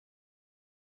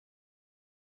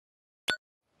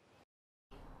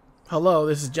Hello,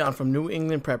 this is John from New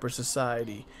England Prepper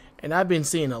Society, and I've been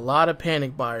seeing a lot of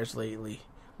panic buyers lately.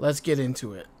 Let's get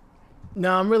into it.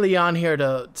 Now, I'm really on here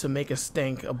to make a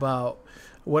stink about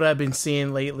what I've been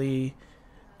seeing lately.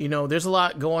 You know, there's a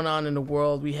lot going on in the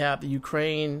world. We have the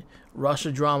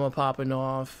Ukraine-Russia drama popping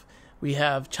off. We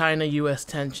have China-US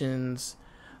tensions,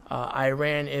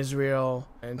 Iran-Israel.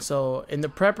 And so in the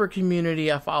prepper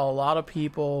community, I follow a lot of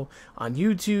people on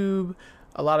YouTube,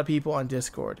 a lot of people on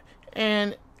Discord.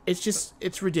 And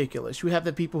it's ridiculous. You have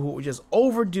the people who just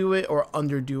overdo it or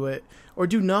underdo it or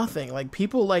do nothing. Like,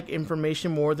 people like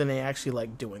information more than they actually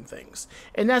like doing things.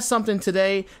 And that's something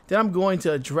today that I'm going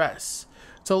to address.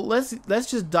 So let's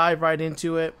just dive right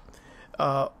into it.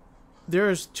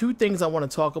 There's two things I want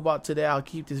to talk about today. I'll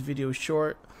keep this video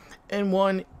short. And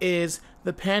one is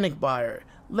the panic buyer.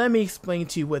 Let me explain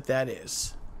to you what that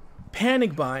is.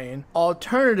 Panic buying,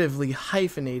 alternatively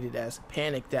hyphenated as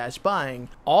panic-buying,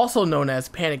 also known as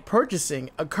panic purchasing,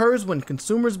 occurs when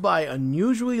consumers buy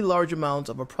unusually large amounts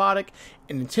of a product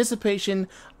in anticipation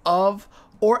of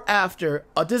or after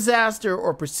a disaster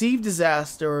or perceived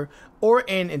disaster, or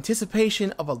in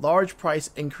anticipation of a large price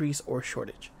increase or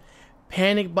shortage.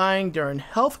 Panic buying during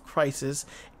health crisis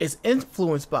is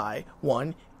influenced by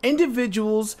 1.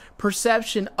 Individuals'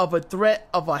 perception of a threat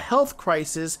of a health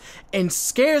crisis and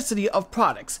scarcity of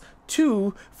products.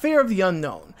 2. Fear of the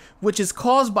unknown, which is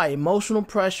caused by emotional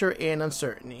pressure and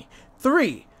uncertainty.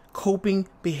 3. Coping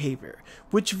behavior,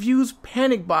 which views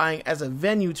panic buying as a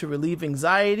venue to relieve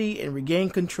anxiety and regain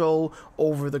control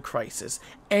over the crisis.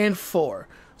 And 4.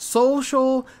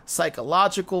 Social,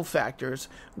 psychological factors,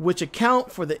 which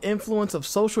account for the influence of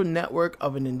social network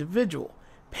of an individual.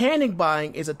 Panic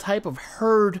buying is a type of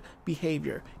herd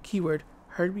behavior. Keyword,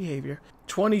 herd behavior.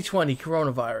 2020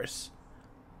 coronavirus.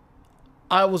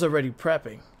 I was already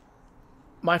prepping.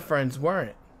 My friends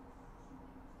weren't.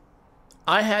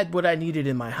 I had what I needed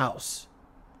in my house.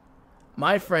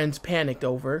 My friends panicked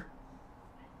over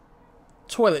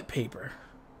toilet paper.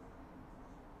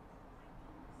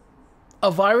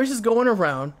 A virus is going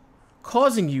around,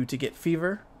 causing you to get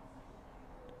fever.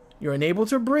 You're unable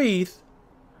to breathe.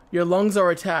 Your lungs are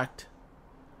attacked.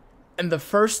 And the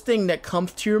first thing that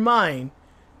comes to your mind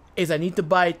is, I need to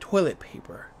buy toilet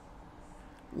paper.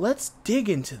 Let's dig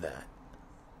into that.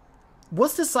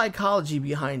 What's the psychology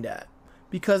behind that?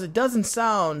 Because it doesn't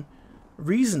sound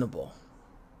reasonable.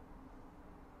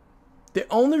 The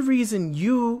only reason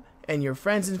you and your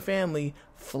friends and family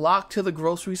flocked to the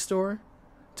grocery store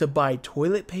to buy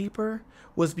toilet paper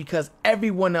was because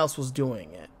everyone else was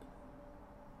doing it.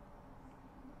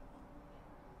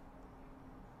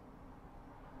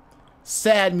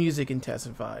 Sad music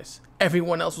intensifies.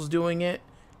 Everyone else was doing it.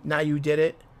 Now you did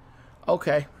it.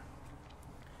 Okay.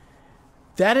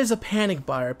 That is a panic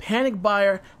buyer. A panic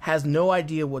buyer has no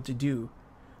idea what to do.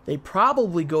 They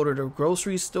probably go to the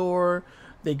grocery store,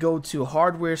 they go to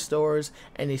hardware stores,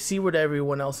 and they see what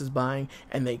everyone else is buying,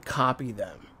 and they copy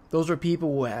them. Those are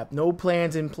people who have no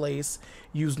plans in place,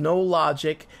 use no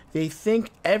logic. They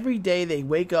think every day they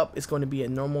wake up is going to be a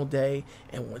normal day,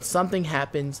 and when something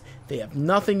happens, they have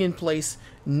nothing in place,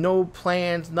 no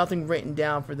plans, nothing written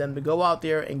down for them to go out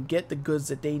there and get the goods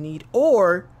that they need,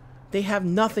 or they have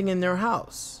nothing in their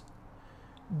house.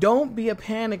 Don't be a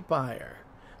panic buyer.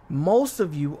 Most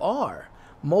of you are.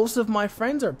 Most of my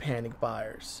friends are panic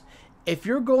buyers. If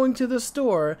you're going to the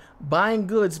store buying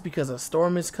goods because a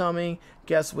storm is coming,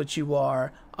 guess what you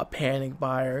are? A panic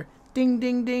buyer. Ding,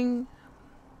 ding, ding.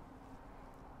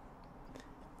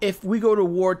 If we go to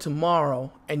war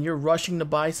tomorrow and you're rushing to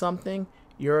buy something,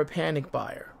 you're a panic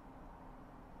buyer.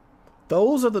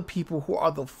 Those are the people who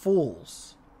are the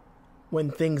fools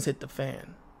when things hit the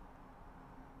fan.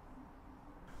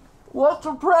 What's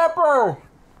a prepper?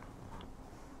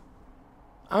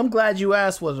 I'm glad you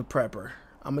asked what's a prepper.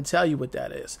 I'm going to tell you what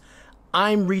that is.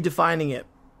 I'm redefining it.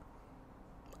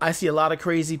 I see a lot of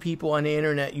crazy people on the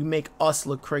internet. You make us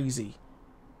look crazy.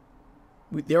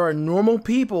 There are normal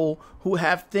people who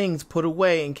have things put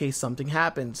away in case something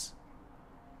happens.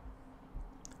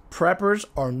 Preppers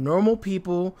are normal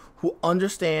people who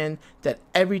understand that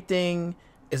everything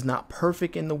is not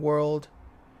perfect in the world.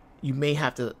 You may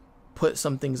have to put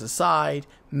some things aside.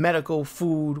 Medical,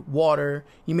 food, water.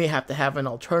 You may have to have an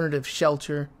alternative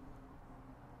shelter.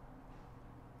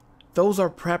 Those are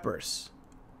preppers.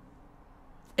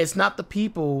 It's not the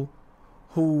people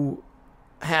who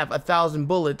have 1,000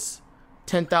 bullets,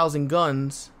 10,000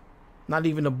 guns, not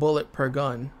even a bullet per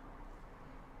gun,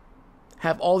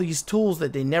 have all these tools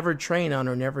that they never train on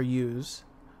or never use,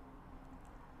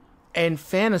 and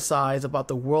fantasize about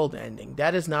the world ending.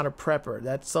 That is not a prepper.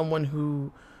 That's someone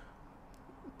who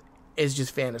is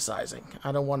just fantasizing.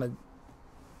 I don't want to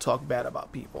talk bad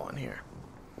about people on here.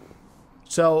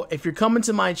 So if you're coming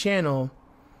to my channel,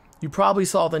 you probably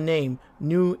saw the name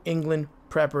New England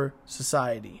Prepper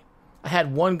Society. I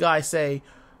had one guy say,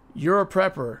 "You're a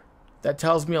prepper. That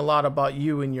tells me a lot about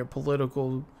you and your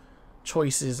political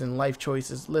choices and life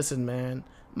choices." Listen, man,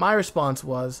 my response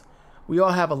was, we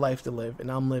all have a life to live,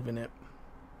 and I'm living it.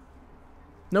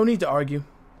 No need to argue.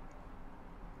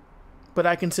 But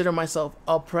I consider myself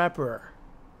a prepper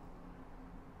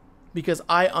because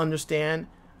I understand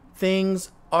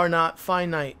things are not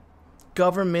finite.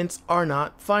 Governments are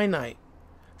not finite.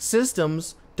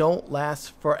 Systems don't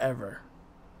last forever.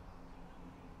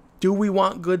 Do we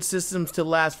want good systems to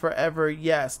last forever?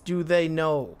 Yes. Do they?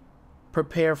 No.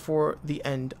 Prepare for the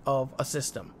end of a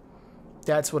system.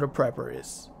 That's what a prepper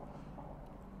is.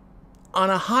 On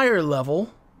a higher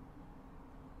level,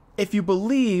 if you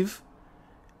believe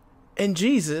in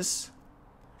Jesus,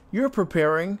 you're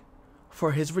preparing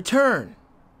for his return.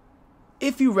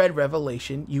 If you read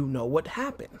Revelation, you know what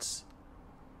happens.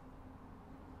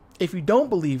 If you don't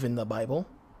believe in the Bible,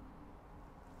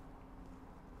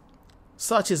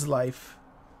 such is life.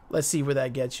 Let's see where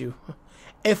that gets you.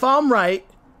 If I'm right,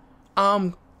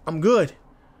 I'm good.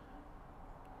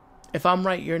 If I'm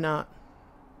right, you're not.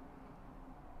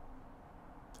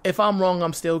 If I'm wrong,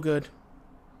 I'm still good.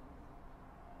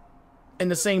 In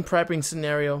the same prepping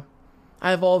scenario,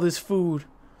 I have all this food,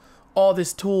 all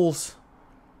these tools,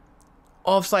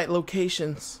 off-site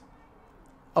locations,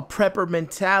 a prepper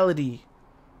mentality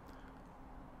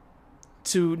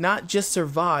to not just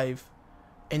survive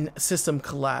and system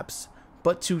collapse,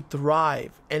 but to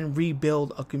thrive and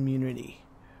rebuild a community.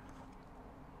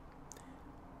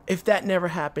 If that never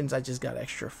happens, I just got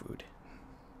extra food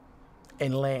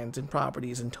and lands and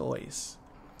properties and toys.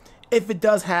 If it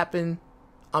does happen,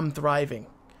 I'm thriving.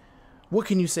 What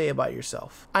can you say about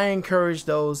yourself? I encourage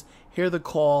those, hear the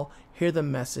call, hear the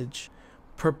message,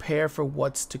 prepare for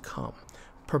what's to come.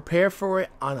 Prepare for it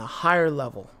on a higher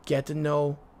level. Get to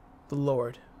know the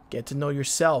Lord. Get to know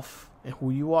yourself and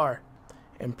who you are,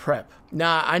 and prep.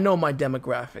 Now, I know my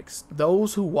demographics.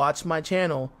 Those who watch my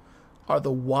channel are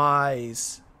the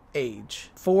wise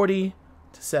age, 40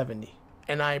 to 70.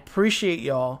 And I appreciate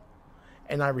y'all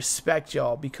and I respect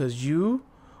y'all because you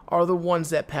are the ones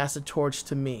that pass the torch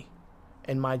to me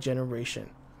and my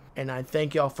generation. And I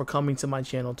thank y'all for coming to my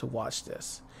channel to watch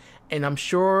this. And I'm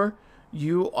sure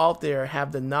you out there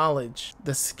have the knowledge,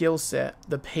 the skill set,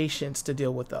 the patience to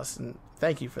deal with us. And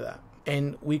thank you for that.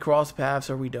 And we cross paths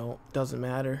or we don't, doesn't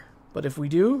matter. But if we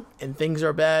do and things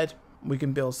are bad, we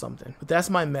can build something. But that's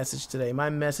my message today. My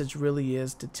message really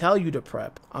is to tell you to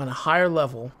prep on a higher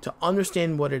level, to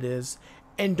understand what it is,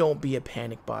 and don't be a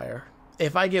panic buyer.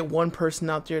 If I get one person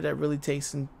out there that really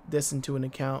takes this into an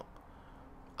account,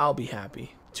 I'll be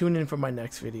happy. Tune in for my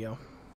next video.